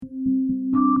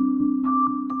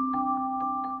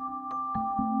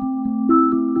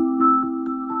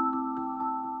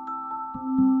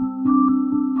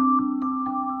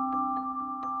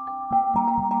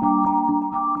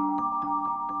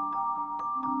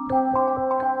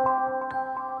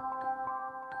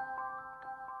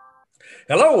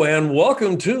Hello and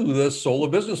welcome to the Soul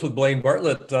of Business with Blaine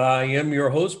Bartlett. I am your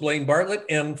host, Blaine Bartlett.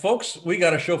 And folks, we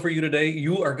got a show for you today.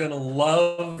 You are going to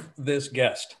love this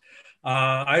guest.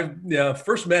 I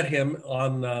first met him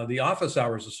on the Office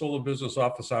Hours, the Soul of Business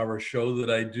Office Hours show that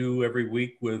I do every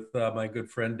week with my good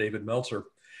friend, David Meltzer.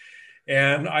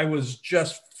 And I was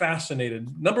just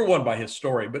fascinated, number one, by his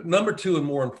story, but number two, and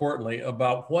more importantly,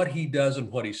 about what he does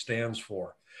and what he stands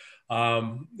for.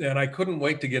 And I couldn't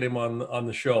wait to get him on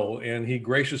the show, and he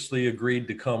graciously agreed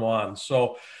to come on.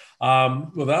 So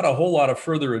without a whole lot of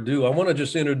further ado, I want to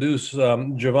just introduce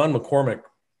Javon McCormick.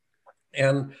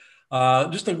 And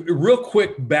just a real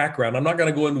quick background. I'm not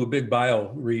going to go into a big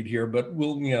bio read here, but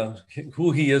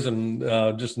who he is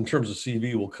and just in terms of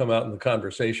CV will come out in the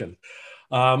conversation.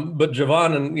 But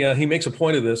Javon, and he makes a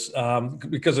point of this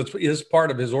because it is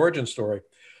part of his origin story.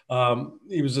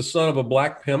 He was the son of a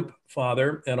black pimp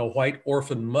father and a white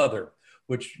orphan mother,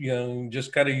 which,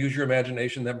 just kind of use your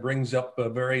imagination. That brings up a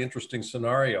very interesting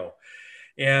scenario.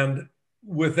 And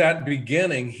with that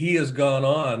beginning, he has gone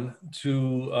on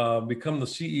to become the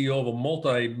CEO of a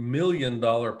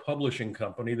multi-million-dollar publishing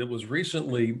company that was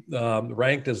recently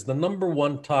ranked as the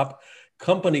 #1 top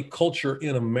company culture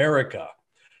in America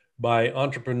by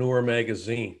Entrepreneur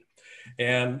Magazine.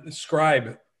 And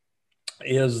Scribe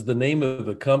is the name of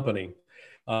the company,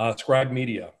 Scribe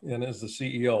Media, and is the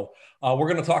CEO. We're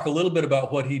going to talk a little bit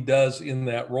about what he does in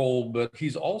that role, but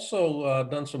he's also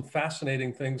done some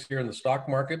fascinating things here in the stock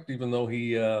market, even though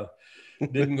he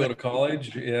didn't go to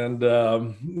college, and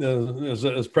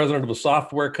as president of a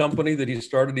software company that he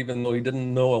started, even though he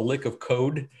didn't know a lick of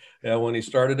code when he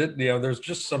started it. There's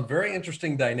just some very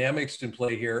interesting dynamics in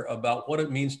play here about what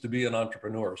it means to be an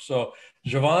entrepreneur. So,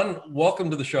 Javon,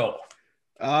 welcome to the show.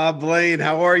 Blaine,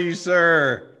 how are you,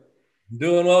 sir?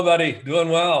 Doing well, buddy. Doing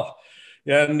well.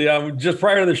 And just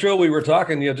prior to the show, we were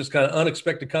talking, just kind of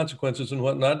unexpected consequences and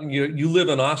whatnot. You live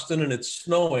in Austin and it's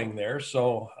snowing there.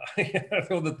 So I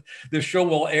know that this show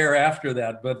will air after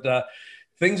that, but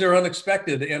things are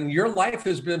unexpected, and your life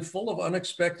has been full of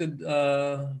unexpected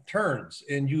turns,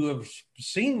 and you have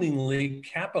seemingly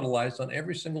capitalized on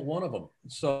every single one of them.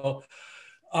 So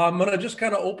I'm going to just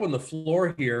kind of open the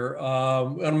floor here.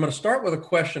 I'm going to start with a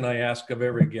question I ask of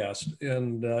every guest,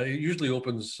 and it usually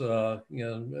opens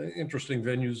interesting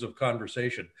venues of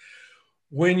conversation.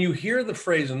 When you hear the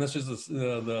phrase, and this is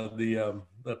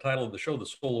the title of the show, The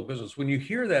Soul of Business, when you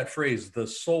hear that phrase, the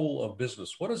soul of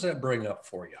business, what does that bring up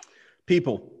for you?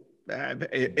 People.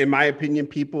 In my opinion,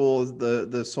 people is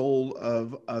the soul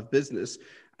of business.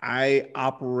 I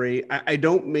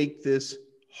don't make this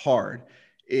hard.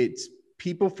 It's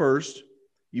people first.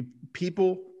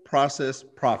 People, process,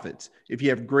 profits. If you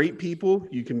have great people,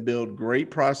 you can build great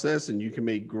process and you can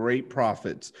make great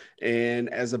profits. And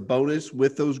as a bonus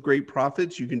with those great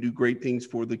profits, you can do great things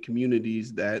for the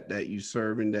communities that you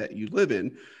serve and that you live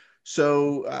in.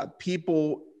 So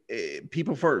people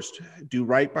first, do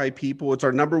right by people. It's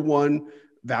our #1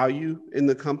 value in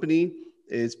the company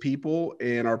is people,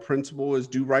 and our principle is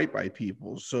do right by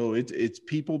people. So it's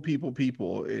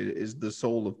people is the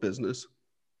soul of business.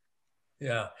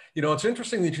 Yeah. It's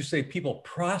interesting that you say people,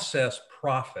 process,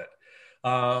 profit.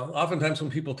 Oftentimes when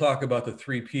people talk about the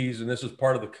 3 Ps, and this is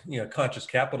part of the conscious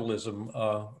capitalism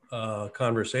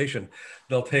conversation,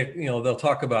 they'll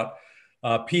talk about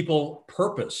people,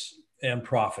 purpose, and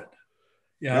profit.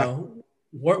 Yeah.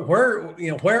 Where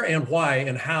and why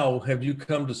and how have you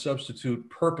come to substitute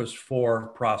purpose for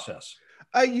process?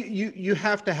 You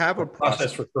have to have a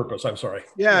process for purpose. I'm sorry.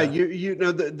 Yeah,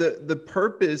 the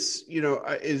purpose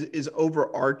is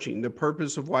overarching. The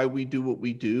purpose of why we do what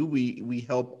we do. We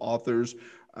help authors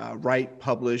write,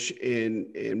 publish,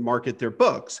 and market their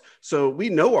books. So we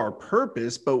know our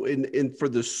purpose, but for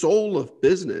the soul of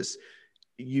business,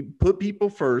 you put people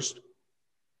first,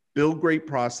 build great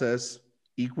process,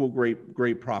 equal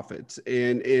great profits.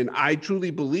 And I truly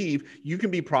believe you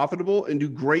can be profitable and do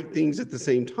great things at the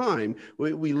same time.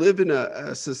 We live in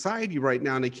a society right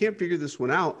now, and I can't figure this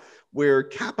one out, where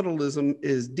capitalism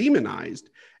is demonized.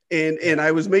 And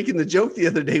I was making the joke the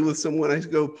other day with someone. I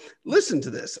go, listen to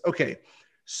this. Okay,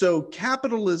 so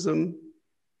capitalism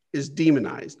is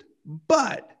demonized,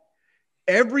 but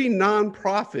every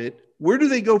nonprofit, where do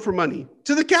they go for money?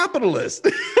 To the capitalist.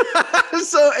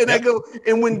 I go,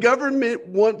 and when government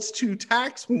wants to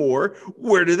tax more,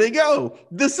 where do they go?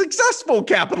 The successful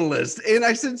capitalist. And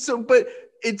I said, but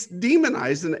it's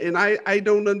demonized, and I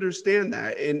don't understand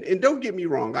that. And don't get me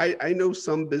wrong, I know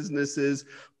some businesses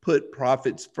put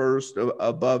profits first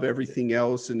above everything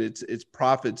else, and it's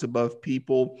profits above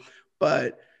people.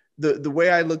 But the way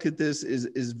I look at this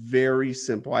is very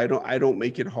simple. I don't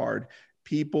make it hard.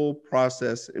 People,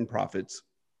 process, and profits.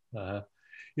 Uh,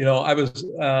 I was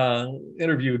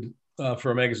interviewed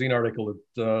for a magazine article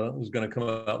that was going to come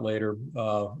out later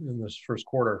in this first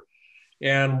quarter.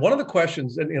 And one of the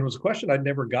questions, and it was a question I'd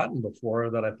never gotten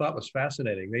before that I thought was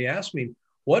fascinating. They asked me,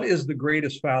 what is the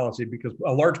greatest fallacy? Because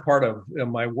a large part of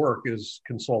my work is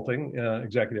consulting,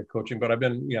 executive coaching, but I've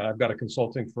got a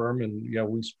consulting firm, and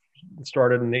we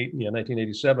started in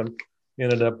 1987,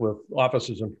 ended up with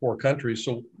offices in 4 countries.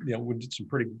 So, we did some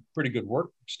pretty good work,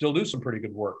 still do some pretty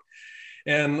good work.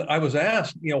 And I was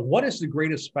asked, what is the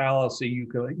greatest fallacy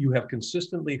you have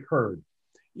consistently heard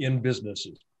in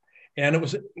businesses? And it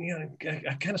was,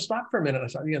 I kind of stopped for a minute. I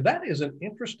thought, that is an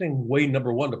interesting way,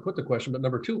 number one, to put the question, but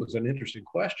number two, it's an interesting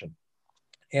question.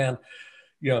 And,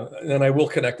 and I will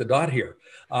connect the dot here.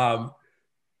 And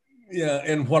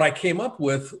what I came up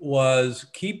with was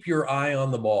keep your eye on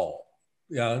the ball.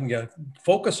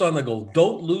 Focus on the goal.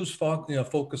 Don't lose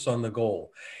focus on the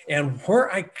goal. And where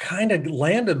I kind of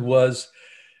landed was,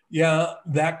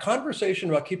 that conversation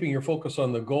about keeping your focus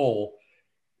on the goal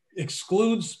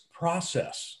excludes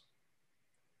process,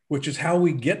 which is how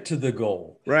we get to the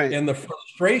goal. Right. And the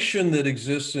frustration that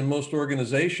exists in most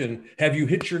organizations, have you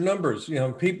hit your numbers?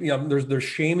 People, there's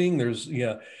shaming, there's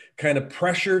kind of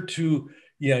pressure to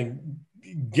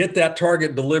get that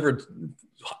target delivered,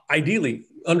 ideally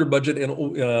under budget and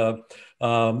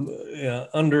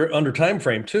under time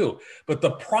frame too. But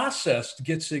the process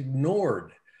gets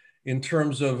ignored in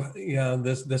terms of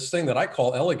this thing that I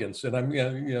call elegance, and I'm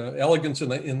elegance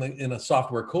in a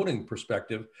software coding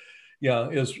perspective.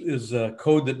 Is a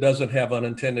code that doesn't have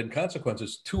unintended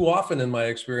consequences. Too often, in my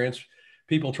experience,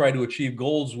 people try to achieve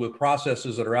goals with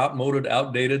processes that are outmoded,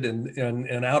 outdated,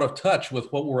 and out of touch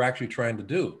with what we're actually trying to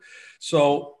do.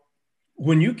 So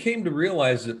when you came to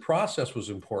realize that process was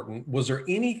important, was there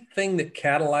anything that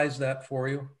catalyzed that for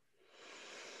you?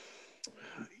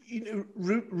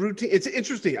 Routine. It's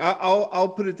interesting. I'll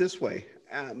put it this way.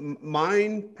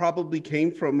 Mine probably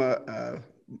came from a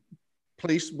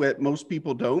place where most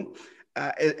people don't.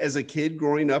 As a kid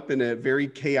growing up in a very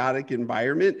chaotic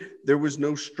environment, there was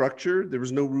no structure, there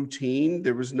was no routine,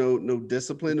 there was no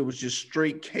discipline. It was just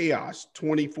straight chaos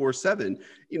 24/7.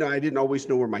 I didn't always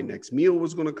know where my next meal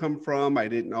was going to come from. I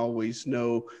didn't always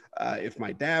know if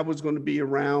my dad was going to be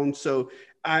around. So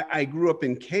I grew up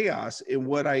in chaos. And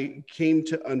what I came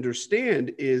to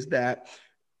understand is that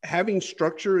having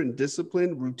structure and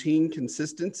discipline, routine,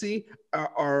 consistency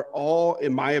are all,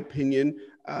 in my opinion,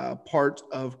 part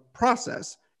of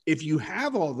process. If you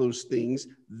have all those things,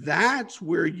 that's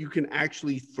where you can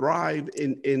actually thrive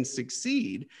and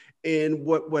succeed. And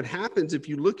what happens if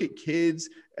you look at kids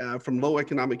from low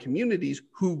economic communities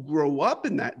who grow up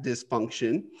in that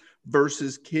dysfunction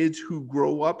versus kids who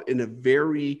grow up in a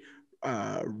very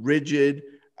rigid,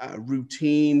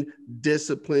 routine,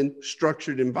 disciplined,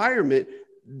 structured environment,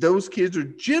 those kids are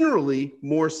generally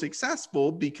more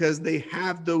successful because they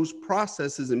have those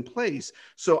processes in place.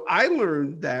 So I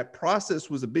learned that process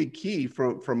was a big key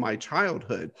from my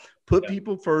childhood. Put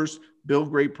people first,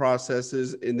 build great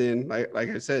processes, and then, like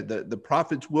I said, the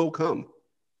profits will come.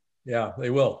 Yeah, they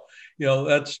will.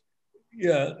 And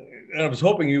I was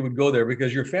hoping you would go there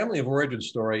because your family of origin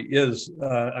story is,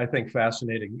 I think,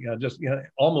 fascinating.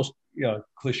 Almost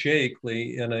cliché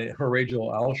in a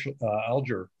Horatio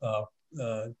Alger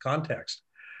context.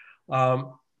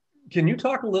 Can you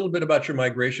talk a little bit about your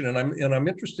migration? And I'm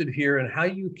interested here in how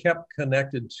you kept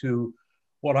connected to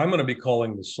what I'm going to be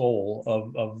calling the soul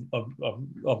of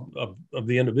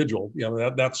the individual.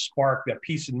 That spark, that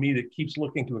piece in me that keeps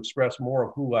looking to express more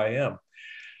of who I am.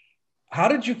 How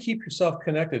did you keep yourself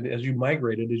connected as you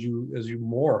migrated, as you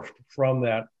morphed from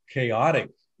that chaotic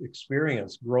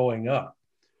experience growing up?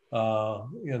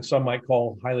 And some might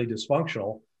call highly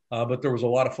dysfunctional. But there was a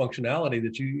lot of functionality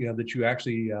that you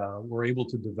actually were able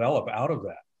to develop out of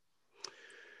that.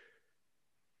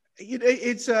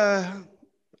 It's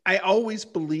I always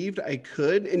believed I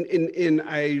could, and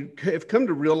I have come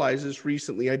to realize this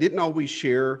recently. I didn't always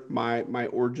share my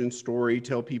origin story,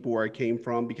 tell people where I came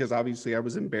from, because obviously I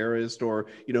was embarrassed, or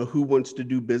who wants to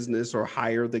do business or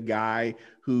hire the guy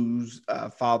whose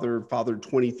father fathered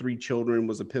 23 children,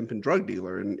 was a pimp and drug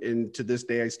dealer, and to this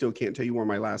day I still can't tell you where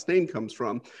my last name comes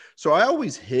from. So I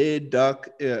always hid, duck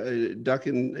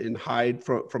and hide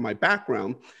from my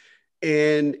background.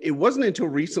 And it wasn't until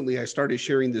recently I started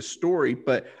sharing this story,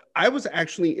 but I was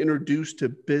actually introduced to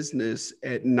business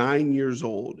at 9 years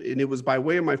old. And it was by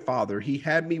way of my father. He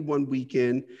had me one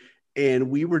weekend and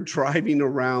we were driving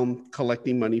around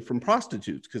collecting money from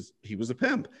prostitutes because he was a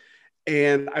pimp.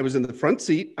 And I was in the front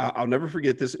seat. I'll never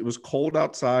forget this. It was cold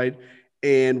outside.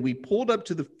 And we pulled up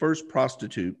to the first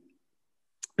prostitute,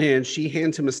 and she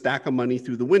hands him a stack of money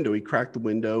through the window. He cracked the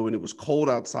window, and it was cold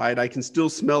outside. I can still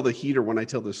smell the heater when I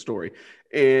tell this story.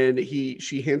 And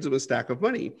she hands him a stack of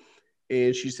money.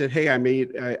 And she said, "Hey, I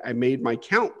made my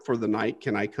count for the night.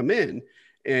 Can I come in?"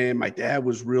 And my dad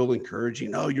was real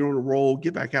encouraging. "Oh, you're on a roll.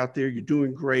 Get back out there. You're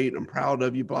doing great. I'm proud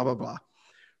of you, blah, blah, blah."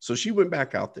 So she went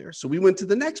back out there. So we went to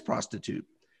the next prostitute.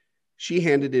 She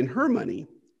handed in her money,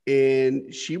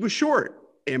 and she was short.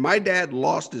 And my dad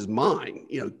lost his mind.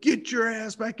 Get your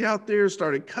ass back out there,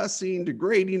 started cussing,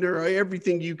 degrading her,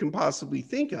 everything you can possibly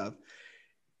think of.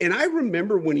 And I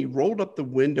remember when he rolled up the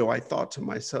window, I thought to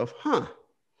myself,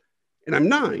 and I'm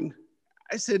 9.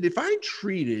 I said, if I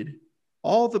treated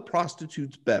all the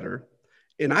prostitutes better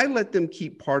and I let them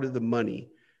keep part of the money,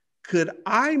 could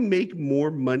I make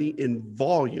more money in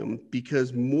volume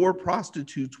because more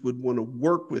prostitutes would want to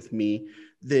work with me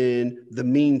than the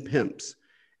mean pimps?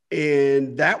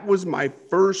 And that was my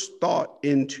first thought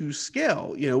into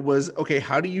scale, was, okay,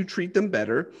 how do you treat them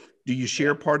better? Do you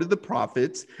share part of the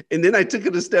profits? And then I took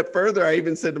it a step further. I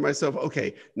even said to myself,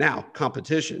 okay, now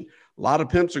competition. A lot of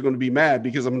pimps are going to be mad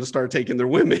because I'm going to start taking their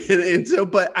women. And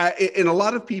a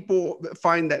lot of people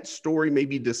find that story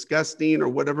maybe disgusting or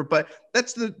whatever, but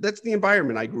that's the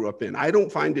environment I grew up in. I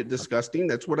don't find it disgusting.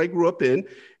 That's what I grew up in.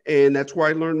 And that's where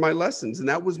I learned my lessons. And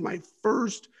that was my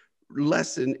first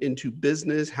lesson into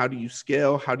business. How do you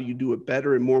scale? How do you do it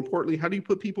better? And more importantly, how do you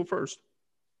put people first?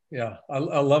 Yeah, I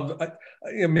love.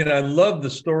 I love the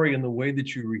story and the way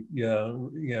that you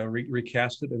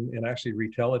recast it and actually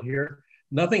retell it here.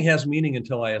 Nothing has meaning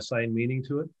until I assign meaning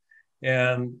to it,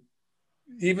 and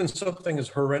even something as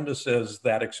horrendous as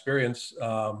that experience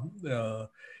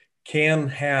can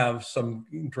have some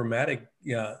dramatic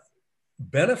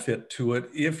benefit to it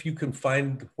if you can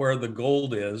find where the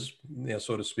gold is,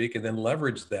 so to speak, and then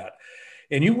leverage that.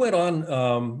 And you went on,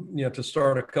 to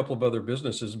start a couple of other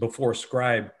businesses before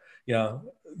Scribe. You're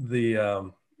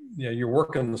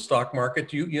working in the stock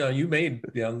market. You made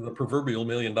the proverbial $1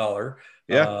 million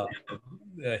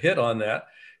hit on that,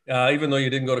 even though you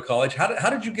didn't go to college. How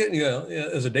did you get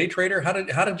as a day trader? How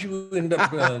did you end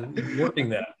up working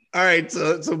that? All right,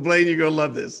 so Blaine, you're gonna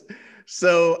love this.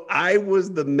 So I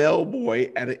was the mail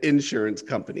boy at an insurance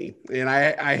company, and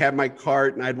I had my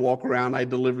cart, and I'd walk around, I'd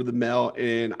deliver the mail,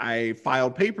 and I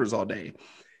filed papers all day.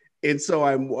 And so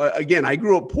I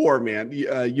grew up poor, man,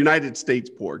 United States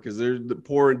poor, because there's the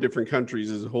poor in different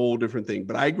countries is a whole different thing.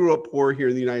 But I grew up poor here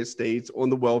in the United States on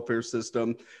the welfare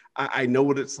system. I know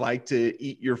what it's like to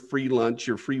eat your free lunch,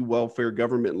 your free welfare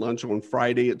government lunch on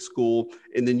Friday at school.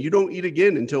 And then you don't eat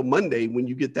again until Monday when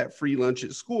you get that free lunch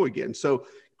at school again. So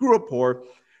grew up poor.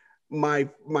 My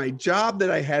job that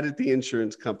I had at the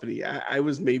insurance company, I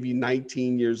was maybe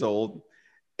 19 years old.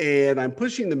 And I'm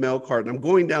pushing the mail cart, and I'm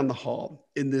going down the hall,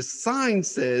 and this sign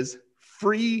says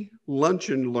free lunch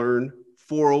and learn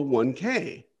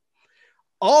 401k.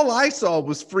 All I saw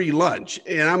was free lunch,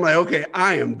 and I'm like, okay,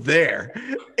 I am there.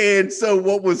 And so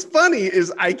what was funny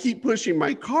is I keep pushing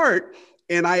my cart,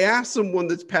 and I asked someone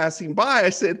that's passing by,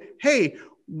 I said, hey,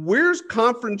 where's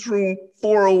conference room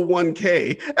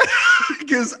 401k?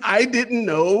 Because I didn't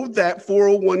know that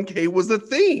 401k was a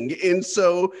thing. And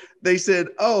so they said,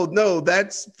 oh, no,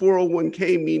 that's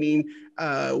 401k, meaning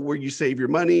where you save your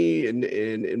money and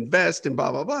invest and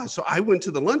blah, blah, blah. So I went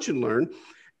to the Lunch and Learn,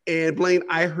 and Blaine,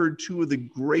 I heard two of the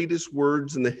greatest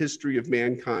words in the history of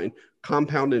mankind,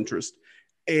 compound interest.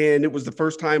 And it was the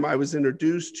first time I was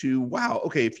introduced to, wow,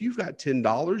 okay, if you've got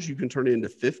 $10, you can turn it into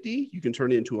 50, you can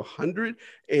turn it into 100,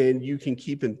 and you can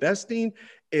keep investing.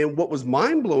 And what was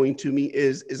mind blowing to me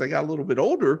is as I got a little bit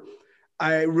older,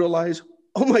 I realized,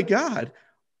 oh my God,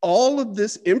 all of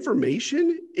this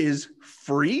information is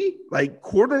free, like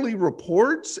quarterly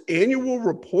reports, annual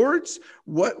reports,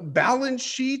 what balance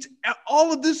sheets,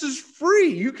 all of this is free.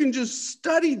 You can just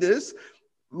study this,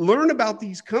 learn about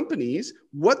these companies,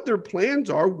 what their plans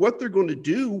are, what they're going to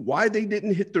do, why they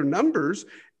didn't hit their numbers.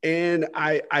 And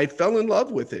I fell in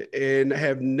love with it and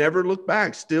have never looked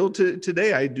back. Still to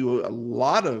today, I do a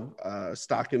lot of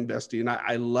stock investing.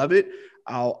 I love it.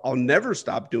 I'll never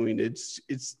stop doing it.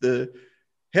 It's the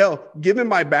hell, given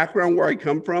my background where I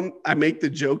come from, I make the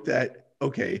joke that,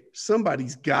 okay,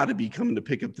 somebody's got to be coming to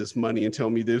pick up this money and tell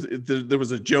me there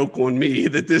was a joke on me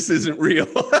that this isn't real.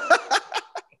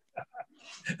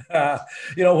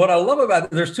 What I love about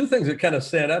it, there's two things that kind of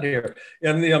stand out here.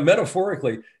 And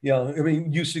metaphorically,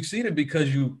 you succeeded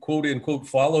because you quote unquote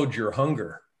followed your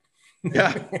hunger.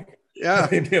 Yeah. Yeah.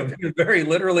 Very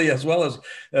literally as well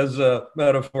as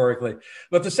metaphorically.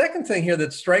 But the second thing here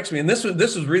that strikes me, and this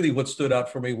is really what stood out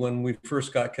for me when we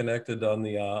first got connected on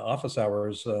the Office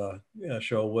Hours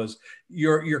show, was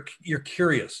you're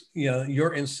curious,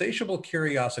 your insatiable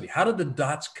curiosity. How did the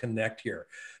dots connect here?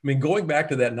 I mean, going back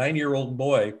to that 9-year-old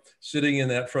boy sitting in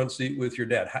that front seat with your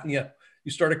dad,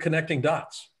 you started connecting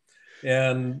dots,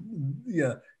 and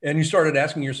and you started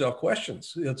asking yourself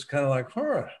questions. It's kind of like,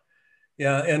 huh.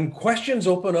 Yeah, and questions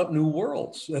open up new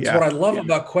worlds. That's what I love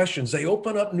about questions. They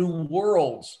open up new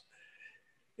worlds.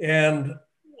 And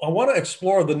I want to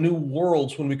explore the new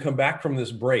worlds when we come back from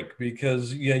this break,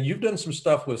 because you've done some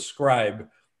stuff with Scribe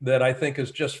that I think is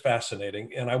just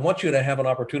fascinating. And I want you to have an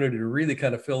opportunity to really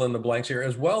kind of fill in the blanks here,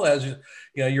 as well as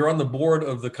you're on the board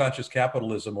of the Conscious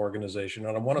Capitalism organization.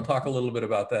 And I want to talk a little bit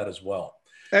about that as well.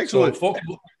 Excellent. So folks,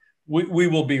 we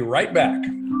will be right back.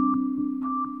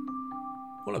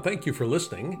 I want to thank you for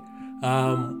listening.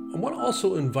 I want to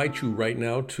also invite you right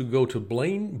now to go to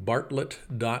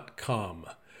blainebartlett.com.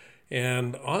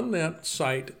 And on that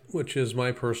site, which is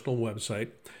my personal website,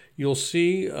 you'll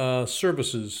see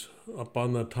services up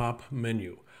on the top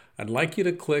menu. I'd like you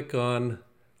to click on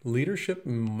Leadership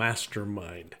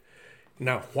Mastermind.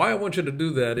 Now, why I want you to do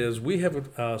that is we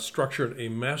have structured a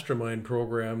mastermind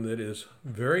program that is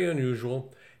very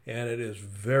unusual and it is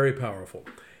very powerful.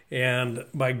 And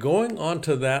by going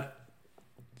onto that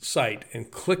site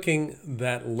and clicking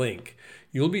that link,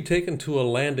 you'll be taken to a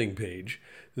landing page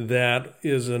that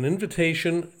is an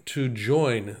invitation to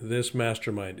join this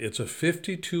mastermind. It's a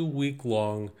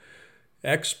 52-week-long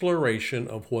exploration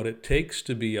of what it takes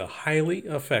to be a highly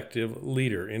effective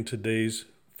leader in today's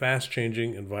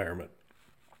fast-changing environment.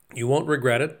 You won't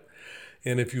regret it.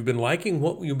 And if you've been liking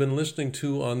what you've been listening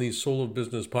to on these Soul of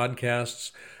Business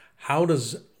podcasts, how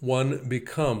does one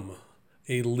become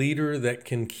a leader that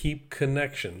can keep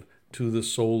connection to the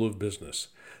soul of business?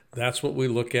 That's what we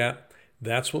look at.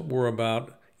 That's what we're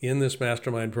about in this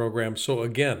mastermind program. So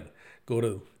again, go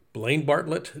to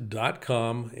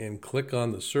blainebartlett.com and click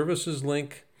on the services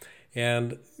link,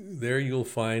 and there you'll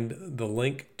find the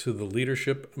link to the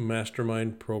Leadership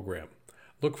Mastermind program.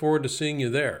 Look forward to seeing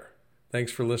you there.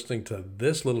 Thanks for listening to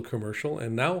this little commercial,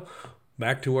 and now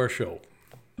back to our show.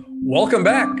 Welcome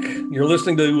back. You're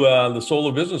listening to The Soul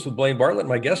of Business with Blaine Bartlett.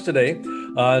 My guest today,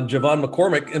 Javon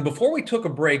McCormick. And before we took a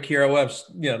break here, I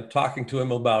was talking to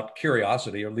him about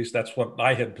curiosity, or at least that's what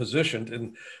I had positioned,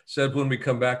 and said when we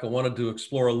come back, I wanted to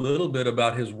explore a little bit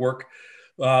about his work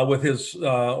with his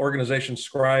organization,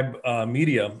 Scribe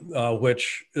Media,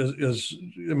 which is,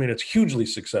 it's hugely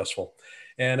successful.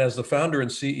 And as the founder and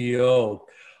CEO,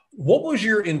 what was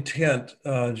your intent,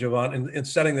 Javon, in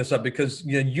setting this up? Because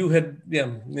you had,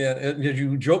 as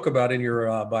you joke about in your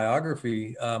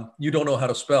biography, you don't know how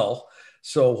to spell.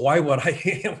 So why would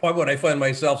I find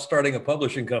myself starting a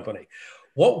publishing company?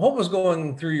 What was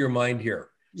going through your mind here?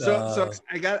 So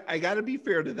I got to be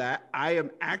fair to that. I am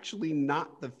actually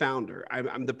not the founder.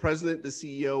 I'm the president, the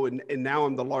CEO, and now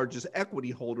I'm the largest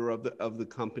equity holder of the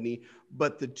company.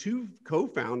 But the two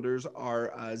co-founders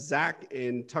are Zach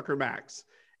and Tucker Max.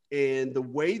 And the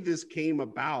way this came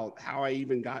about, how I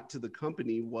even got to the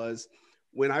company, was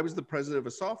when I was the president of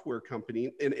a software company,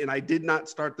 and I did not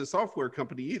start the software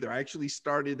company either. I actually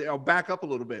started, I'll back up a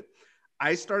little bit.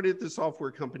 I started the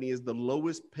software company as the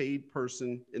lowest paid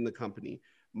person in the company.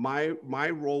 My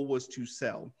role was to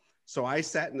sell. So I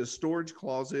sat in a storage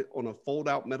closet on a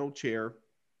fold-out metal chair,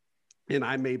 and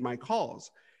I made my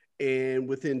calls. And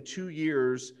within 2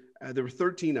 years, there were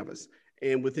 13 of us.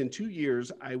 And within 2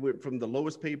 years, I went from the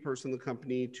lowest paid person in the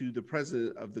company to the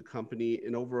president of the company.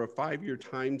 And over a 5-year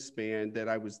time span that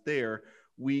I was there,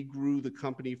 we grew the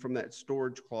company from that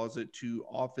storage closet to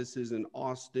offices in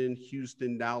Austin,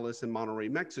 Houston, Dallas, and Monterrey,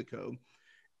 Mexico.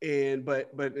 And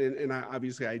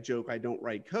obviously I joke, I don't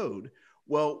write code.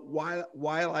 Well,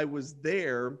 while I was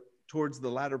there towards the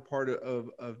latter part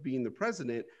of being the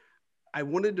president, I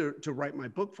wanted to write my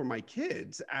book for my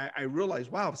kids. I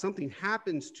realized, wow, if something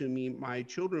happens to me, my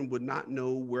children would not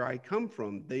know where I come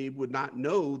from. They would not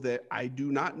know that I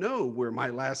do not know where my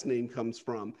last name comes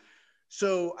from.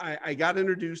 So I got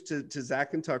introduced to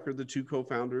Zach and Tucker, the two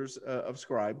co-founders of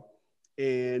Scribe.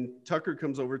 And Tucker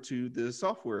comes over to the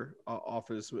software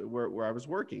office where I was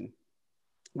working.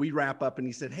 We wrap up and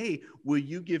he said, hey, will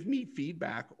you give me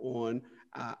feedback on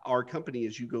our company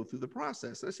as you go through the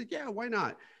process? And I said, yeah, why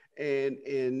not?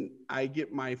 And I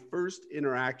get my first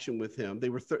interaction with him. They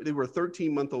were a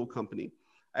 13-month-old company.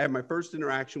 I had my first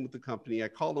interaction with the company. I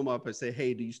called him up. I said,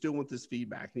 hey, do you still want this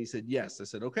feedback? And he said, yes. I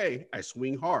said, okay. I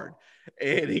swing hard.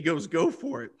 And he goes, go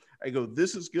for it. I go,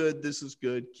 this is good. This is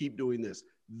good. Keep doing this.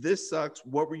 This sucks.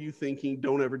 What were you thinking?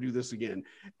 Don't ever do this again.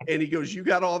 And he goes, you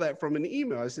got all that from an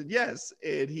email? I said, yes.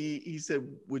 And he said,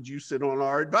 would you sit on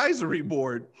our advisory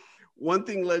board? One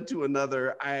thing led to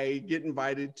another. I get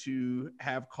invited to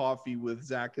have coffee with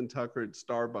Zach and Tucker at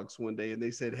Starbucks one day. And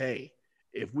they said, hey,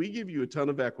 if we give you a ton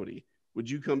of equity, would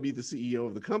you come be the CEO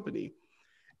of the company?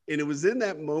 And it was in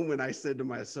that moment I said to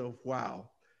myself, wow,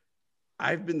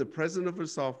 I've been the president of a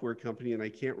software company and I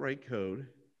can't write code.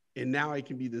 And now I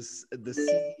can be the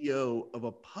CEO of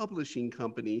a publishing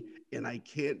company and I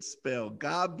can't spell.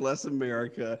 God bless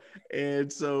America.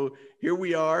 And so here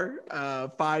we are,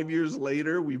 5 years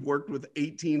later. We've worked with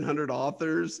 1,800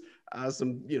 authors.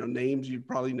 Some names you'd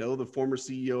probably know: the former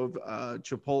CEO of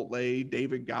Chipotle,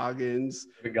 David Goggins.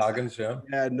 David Goggins,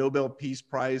 yeah. Nobel Peace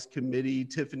Prize committee,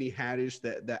 Tiffany Haddish,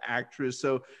 the actress.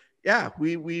 So yeah,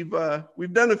 we've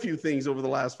done a few things over the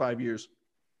last 5 years.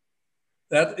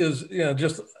 That is,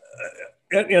 just,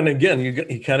 and again,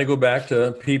 you kind of go back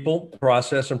to people,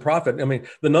 process, and profit. I mean,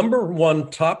 the number one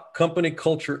top company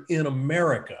culture in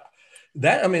America.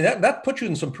 That puts you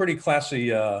in some pretty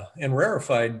classy and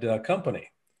rarefied company.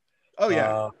 Oh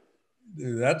yeah,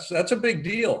 that's a big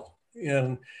deal,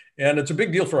 and it's a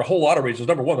big deal for a whole lot of reasons.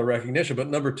 Number one, the recognition, but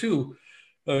number two,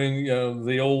 I mean,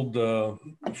 the old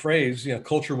phrase,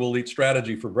 culture will eat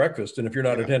strategy for breakfast. And if you're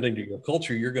not attending to your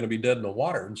culture, you're going to be dead in the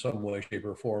water in some way, shape,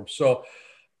 or form. So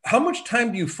how much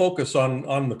time do you focus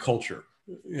on the culture?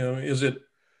 Is it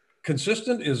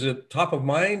consistent? Is it top of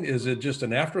mind? Is it just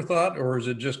an afterthought, or is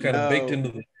it just kind of baked into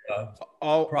the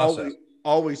process?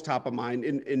 Always top of mind.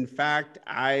 In fact,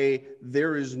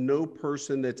 there is no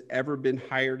person that's ever been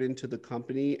hired into the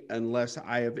company unless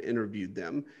I have interviewed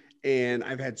them. And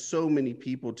I've had so many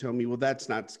people tell me, well, that's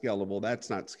not scalable.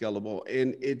 That's not scalable.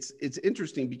 And it's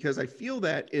interesting because I feel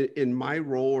that in my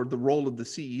role, or the role of the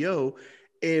CEO,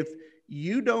 if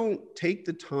you don't take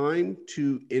the time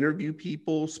to interview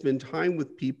people, spend time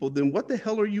with people, then what the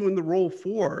hell are you in the role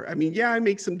for? I mean, yeah, I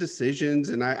make some decisions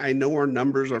and I know our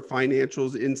numbers, our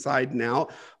financials inside and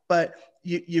out, but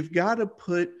you've got to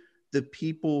put the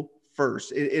people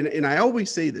first. And I always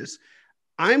say this,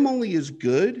 I'm only as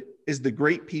good as the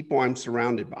great people I'm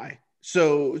surrounded by.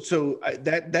 So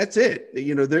that's it.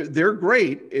 They're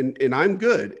great and I'm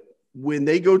good. When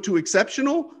they go to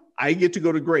exceptional, I get to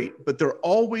go to great, but they're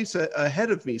always ahead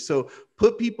of me. So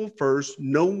put people first.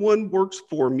 No one works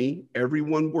for me.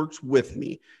 Everyone works with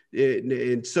me.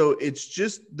 And so it's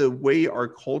just the way our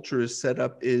culture is set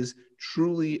up is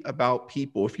truly about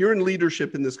people. If you're in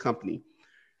leadership in this company,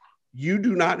 you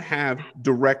do not have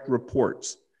direct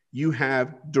reports. You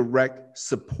have direct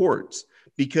supports,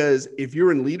 because if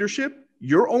you're in leadership,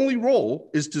 your only role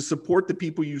is to support the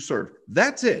people you serve.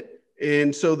 That's it.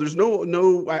 And so there's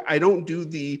I don't do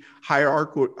the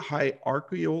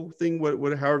hierarchical thing.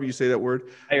 However you say that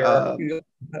word.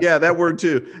 Yeah, that word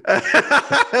too.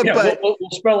 But, we'll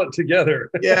spell it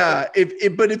together. Yeah.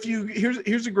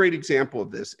 Here's a great example of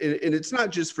this, and it's not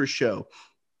just for show.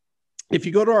 If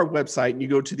you go to our website and you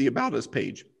go to the About Us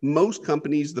page, most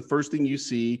companies, the first thing you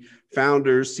see,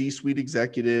 founders, C-suite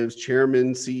executives,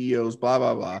 chairmen, CEOs, blah,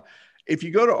 blah, blah. If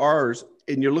you go to ours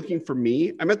and you're looking for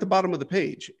me, I'm at the bottom of the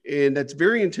page. And that's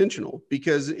very intentional,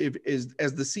 because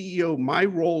as the CEO, my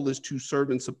role is to serve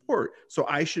and support. So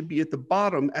I should be at the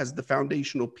bottom as the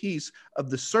foundational piece of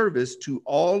the service to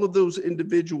all of those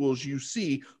individuals you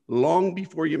see long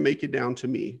before you make it down to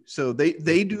me. So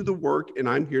they do the work and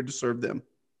I'm here to serve them.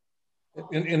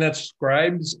 And that's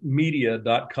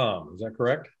scribesmedia.com. Is that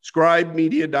correct?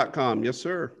 Scribemedia.com. Yes,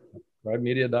 sir.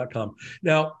 Scribemedia.com.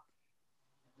 Now,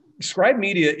 Scribe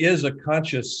Media is a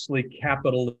consciously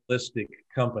capitalistic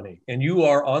company, and you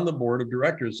are on the board of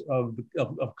directors of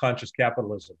Conscious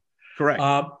Capitalism. Correct.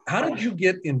 How did you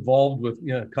get involved with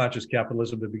conscious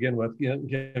capitalism to begin with?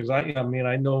 Because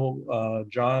I know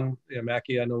John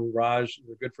Mackey, I know Raj,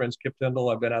 they're good friends. Kip Tyndall,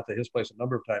 I've been out to his place a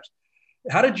number of times.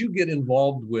 How did you get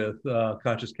involved with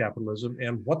conscious capitalism,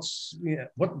 and what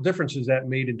difference has that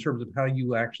made in terms of how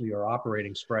you actually are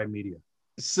operating Scribe Media?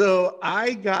 So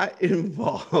I got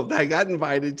involved. I got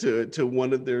invited to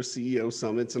one of their CEO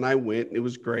summits, and I went. It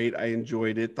was great. I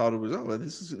enjoyed it. Thought it was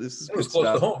this is it was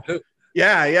close to home too.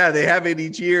 Yeah. They have it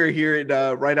each year here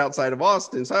at right outside of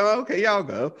Austin. So okay, yeah, I'll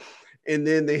go. And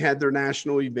then they had their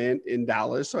national event in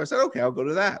Dallas. So I said, okay, I'll go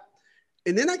to that.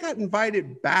 And then I got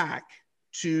invited back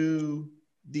to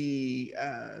the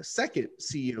second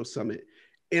CEO summit,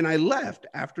 and I left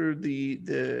after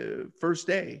the first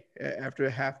day, after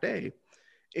a half day.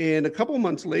 And a couple of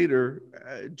months later,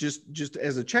 just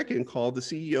as a check-in call, the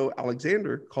CEO,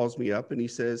 Alexander, calls me up and he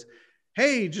says,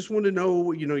 hey, just want to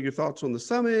know, your thoughts on the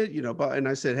summit, and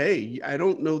I said, hey, I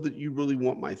don't know that you really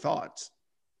want my thoughts.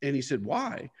 And he said,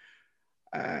 why?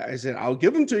 I said, I'll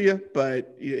give them to you.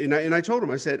 But, and I told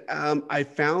him, I said, I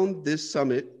found this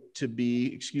summit to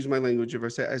be, excuse my language if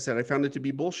I said, I found it to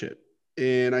be bullshit.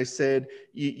 And I said,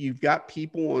 you've got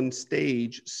people on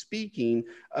stage speaking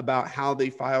about how they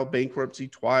filed bankruptcy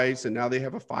twice and now they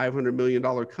have a $500 million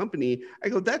company. I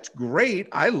go, that's great.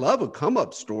 I love a come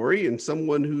up story and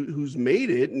someone who's made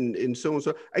it and so and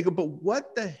so. I go, but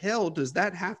what the hell does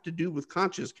that have to do with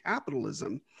conscious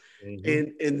capitalism? Mm-hmm.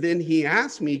 And then he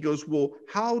asked me, he goes, well,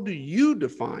 how do you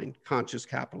define conscious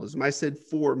capitalism? I said,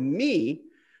 for me,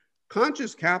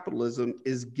 conscious capitalism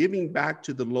is giving back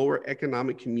to the lower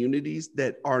economic communities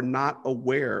that are not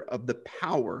aware of the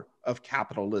power of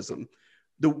capitalism.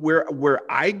 Where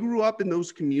I grew up in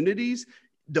those communities,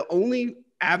 the only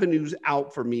avenues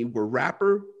out for me were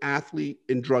rapper, athlete,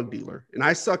 and drug dealer. And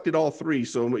I sucked at all three,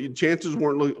 so chances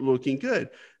weren't looking good.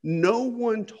 No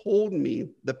one told me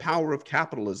the power of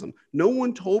capitalism. No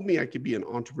one told me I could be an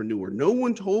entrepreneur. No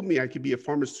one told me I could be a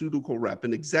pharmaceutical rep,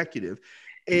 an executive.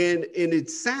 And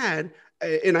it's sad.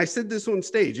 And I said this on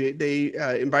stage. They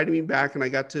invited me back and I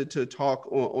got to talk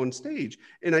on stage.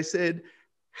 And I said,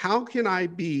 how can I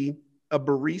be a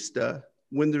barista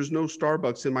when there's no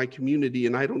Starbucks in my community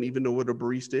and I don't even know what a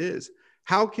barista is?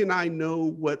 How can I know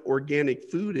what organic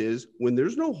food is when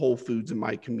there's no Whole Foods in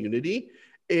my community?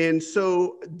 And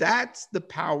so that's the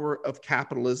power of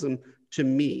capitalism to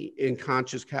me in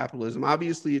conscious capitalism.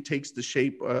 Obviously, it takes the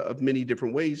shape of many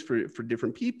different ways for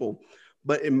different people.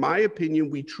 But in my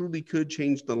opinion, we truly could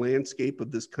change the landscape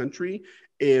of this country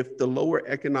if the lower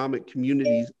economic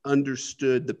communities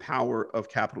understood the power of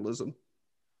capitalism.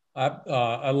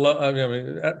 I love, I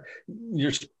mean,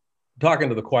 you're talking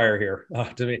to the choir here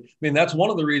to me. I mean, that's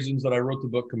one of the reasons that I wrote the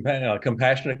book,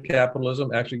 Compassionate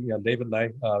Capitalism. Actually, David and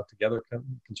I together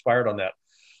conspired on that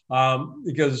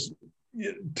because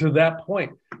to that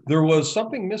point, there was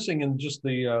something missing in just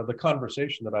the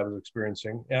conversation that I was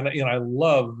experiencing. And I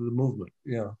love the movement.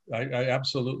 I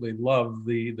absolutely love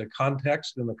the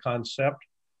context and the concept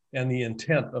and the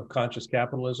intent of conscious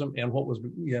capitalism. And what was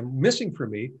missing for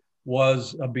me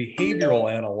was a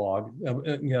behavioral analog,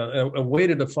 a way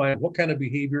to define what kind of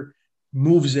behavior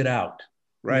moves it out.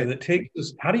 Right. That takes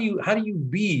this. How do you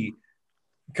be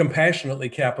compassionately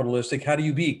capitalistic? How do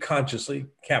you be consciously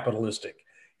capitalistic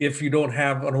if you don't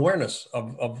have an awareness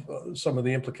of some of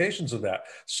the implications of that?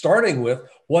 Starting with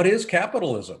what is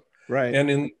capitalism? Right. And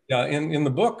in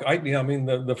the book,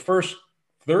 the first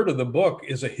third of the book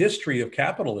is a history of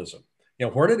capitalism.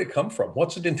 Where did it come from?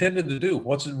 What's it intended to do?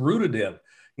 What's it rooted in?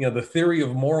 The theory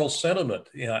of moral sentiment.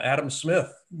 Adam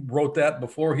Smith wrote that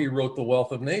before he wrote The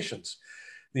Wealth of Nations.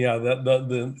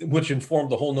 Which informed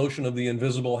the whole notion of the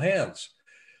invisible hands.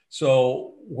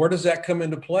 So where does that come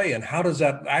into play, and how does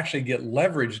that actually get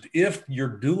leveraged if you're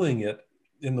doing it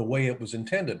in the way it was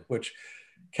intended? Which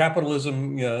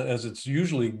capitalism, as it's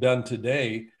usually done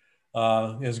today,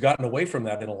 has gotten away from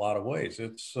that in a lot of ways.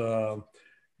 It's got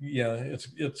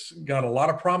a lot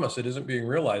of promise that isn't being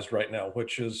realized right now,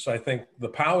 which is, I think, the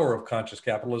power of conscious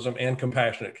capitalism and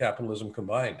compassionate capitalism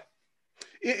combined.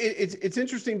 It's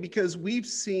interesting because we've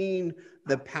seen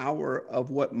the power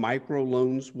of what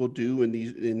microloans will do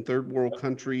in third world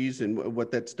countries and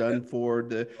what that's done for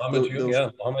those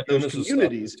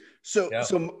communities.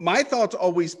 So my thought's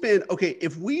always been, okay,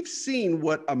 if we've seen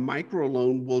what a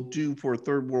microloan will do for a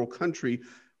third world country,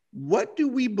 what do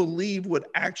we believe would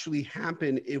actually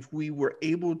happen if we were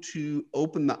able to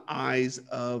open the eyes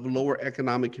of lower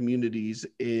economic communities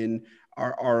in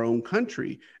our own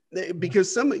country?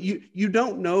 Because you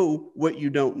don't know what you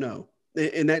don't know.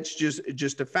 And that's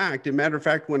just a fact. As a matter of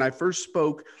fact, when I first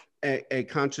spoke at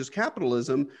Conscious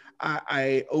Capitalism,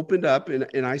 I opened up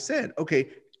and I said, okay,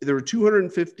 there were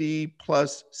 250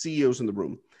 plus CEOs in the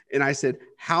room. And I said,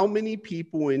 how many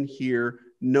people in here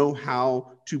know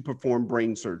how to perform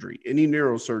brain surgery? Any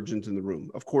neurosurgeons in the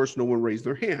room? Of course, no one raised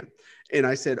their hand. And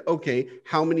I said, okay,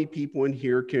 how many people in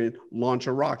here can launch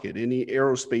a rocket? Any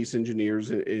aerospace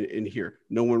engineers in here?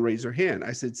 No one raised their hand.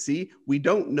 I said, see, we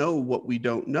don't know what we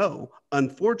don't know.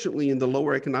 Unfortunately, in the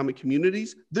lower economic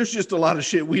communities, there's just a lot of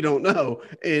shit we don't know.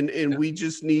 And we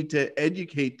just need to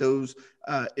educate those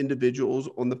individuals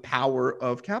on the power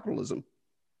of capitalism.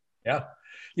 Yeah.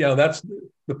 That's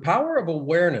the power of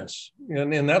awareness.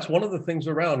 And that's one of the things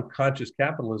around conscious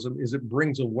capitalism is it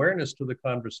brings awareness to the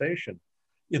conversation.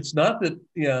 It's not that,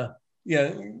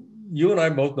 you and I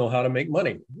both know how to make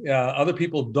money. Other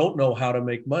people don't know how to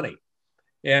make money.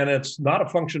 And it's not a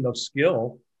function of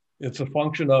skill. It's a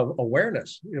function of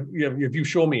awareness. If you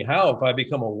show me how, if I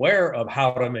become aware of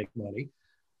how to make money,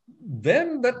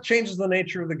 then that changes the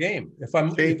nature of the game. If I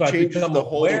become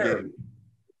aware,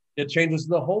 it changes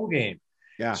the whole game.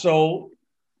 Yeah. So,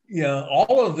 yeah,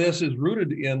 all of this is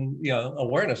rooted in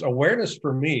awareness. Awareness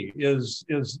for me is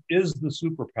the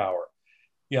superpower.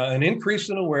 Yeah, an increase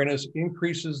in awareness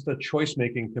increases the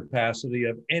choice-making capacity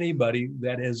of anybody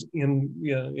that is in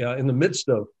the midst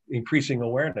of increasing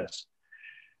awareness.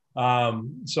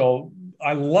 So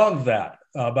I love that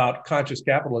about conscious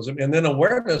capitalism, and then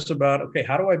awareness about, okay,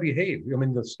 how do I behave? I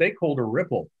mean, the stakeholder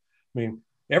ripple. I mean,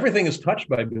 everything is touched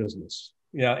by business.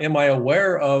 Yeah, am I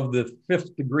aware of the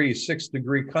fifth degree, sixth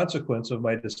degree consequence of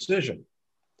my decision?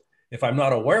 If I'm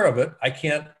not aware of it, I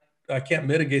can't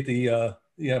mitigate the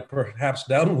perhaps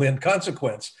downwind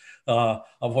consequence of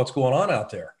what's going on out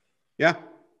there. Yeah,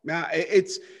 yeah.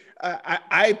 It's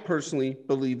I personally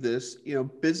believe this.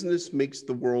 Business makes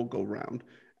the world go round.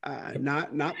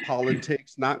 Not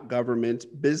politics, not government.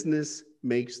 Business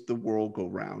makes the world go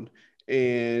round.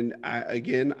 And I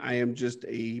am just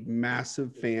a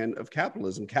massive fan of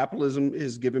capitalism. Capitalism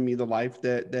has given me the life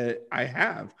that I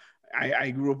have.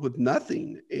 I grew up with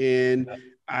nothing, and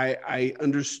I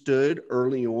understood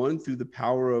early on through the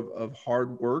power of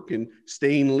hard work and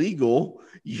staying legal,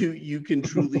 you can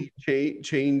truly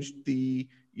change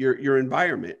your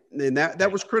environment, and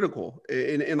that was critical.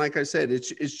 And like I said,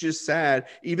 it's just sad.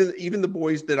 Even the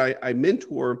boys that I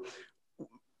mentor,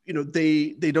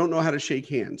 they don't know how to shake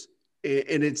hands.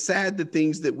 And it's sad the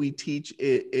things that we teach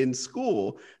in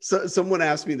school. So someone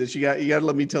asked me this. You got to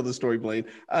let me tell the story, Blaine.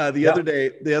 The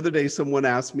other day, someone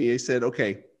asked me. They said,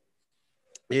 "Okay,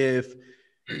 if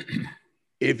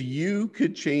you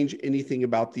could change anything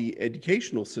about the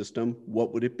educational system,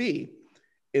 what would it be?"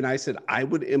 And I said, "I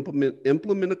would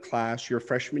implement a class your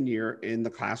freshman year, and the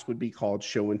class would be called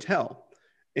Show and Tell."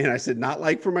 And I said, not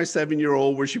like for my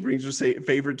 7-year-old where she brings her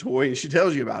favorite toy and she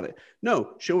tells you about it.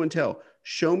 No, show and tell.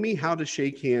 Show me how to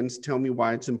shake hands. Tell me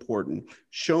why it's important.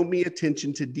 Show me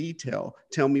attention to detail.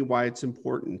 Tell me why it's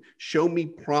important. Show me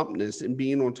promptness and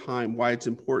being on time, why it's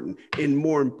important. And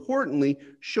more importantly,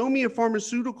 show me a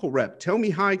pharmaceutical rep. Tell me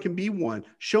how I can be one.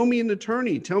 Show me an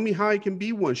attorney. Tell me how I can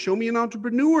be one. Show me an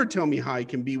entrepreneur. Tell me how I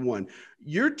can be one.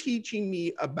 You're teaching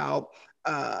me about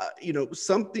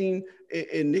something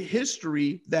in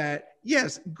history that,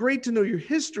 yes, great to know your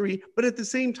history, but at the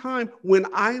same time, when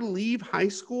I leave high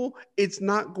school, it's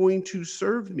not going to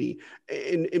serve me.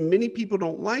 And many people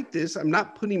don't like this. I'm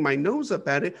not putting my nose up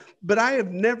at it, but I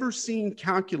have never seen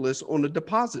calculus on a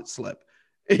deposit slip.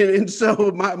 And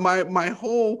so my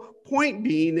whole point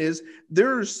being is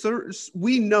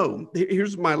we know,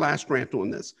 here's my last rant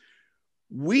on this.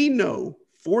 We know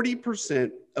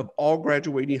 40% of all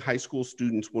graduating high school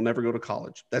students will never go to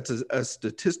college. That's a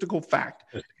statistical fact.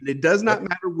 And it does not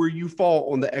matter where you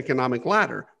fall on the economic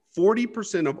ladder.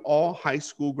 40% of all high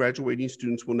school graduating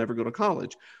students will never go to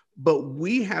college. But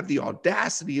we have the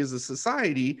audacity as a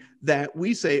society that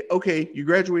we say, okay, you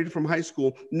graduated from high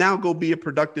school, now go be a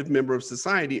productive member of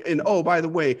society. And oh, by the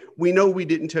way, we know we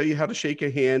didn't tell you how to shake a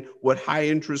hand, what high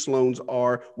interest loans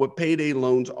are, what payday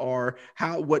loans are,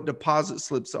 what deposit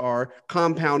slips are,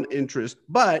 compound interest.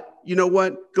 But you know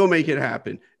what? Go make it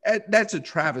happen. That's a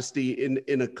travesty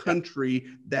in a country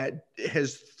that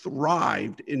has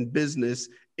thrived in business.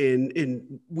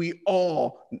 And we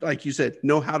all, like you said,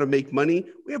 know how to make money.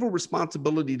 We have a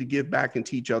responsibility to give back and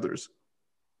teach others.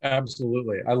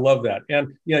 Absolutely. I love that.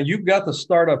 And you've got the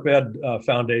Startup Ed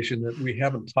Foundation that we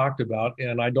haven't talked about,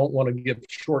 and I don't want to give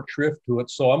short shrift to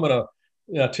it. So I'm going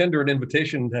to tender an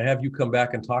invitation to have you come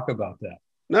back and talk about that.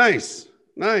 Nice.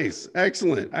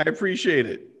 Excellent. I appreciate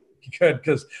it. Good,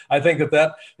 because I think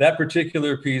that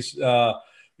particular piece,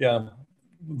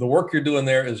 the work you're doing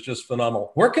there is just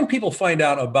phenomenal. Where can people find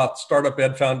out about Startup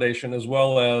Ed Foundation, as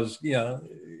well as, I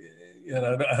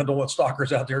don't want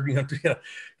stalkers out there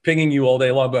pinging you all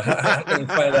day long, but how can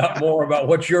they find out more about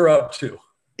what you're up to?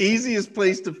 Easiest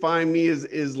place to find me is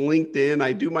LinkedIn.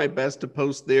 I do my best to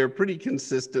post there pretty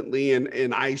consistently,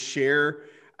 and I share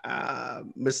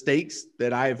mistakes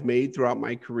that I've made throughout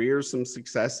my career, some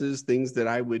successes, things that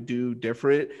I would do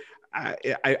different.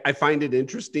 I find it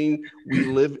interesting. We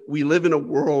live in a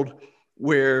world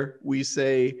where we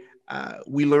say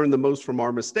we learn the most from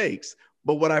our mistakes.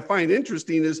 But what I find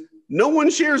interesting is no one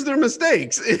shares their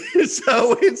mistakes.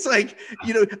 So it's like,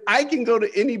 I can go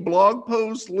to any blog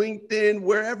post, LinkedIn,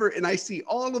 wherever, and I see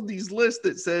all of these lists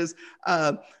that says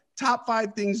top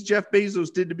 5 things Jeff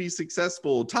Bezos did to be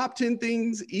successful, top 10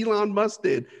 things Elon Musk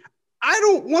did. I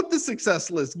don't want the success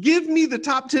list. Give me the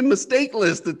top 10 mistake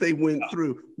list that they went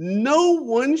through. No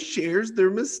one shares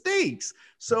their mistakes.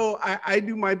 So I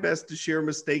do my best to share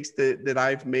mistakes that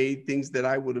I've made, things that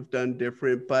I would have done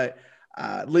different. But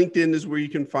LinkedIn is where you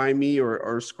can find me,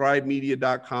 or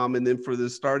scribemedia.com. And then for the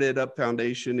Start Ed Up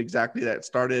Foundation, exactly that,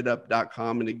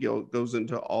 startedup.com. And it goes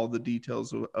into all the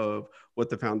details of what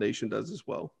the foundation does as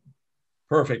well.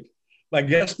 Perfect. My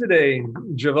guest today,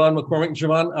 Javon McCormick.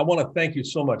 Javon, I want to thank you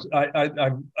so much.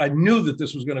 I knew that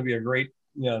this was going to be a great,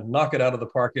 knock it out of the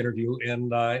park interview,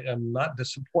 and I am not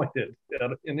disappointed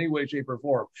in any way, shape, or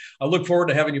form. I look forward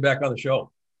to having you back on the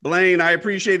show. Blaine, I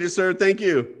appreciate it, sir. Thank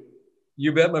you.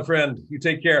 You bet, my friend. You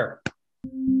take care.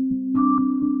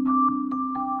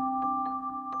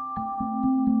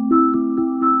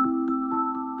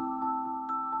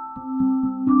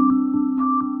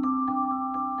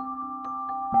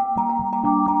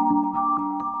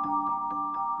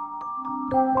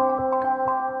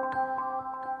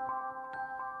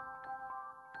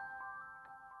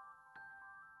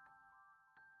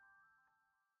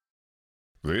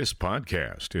 This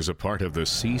podcast is a part of the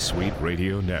C-Suite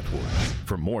Radio Network.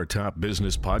 For more top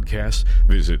business podcasts,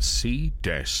 visit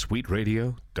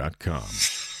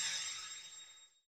c-suiteradio.com.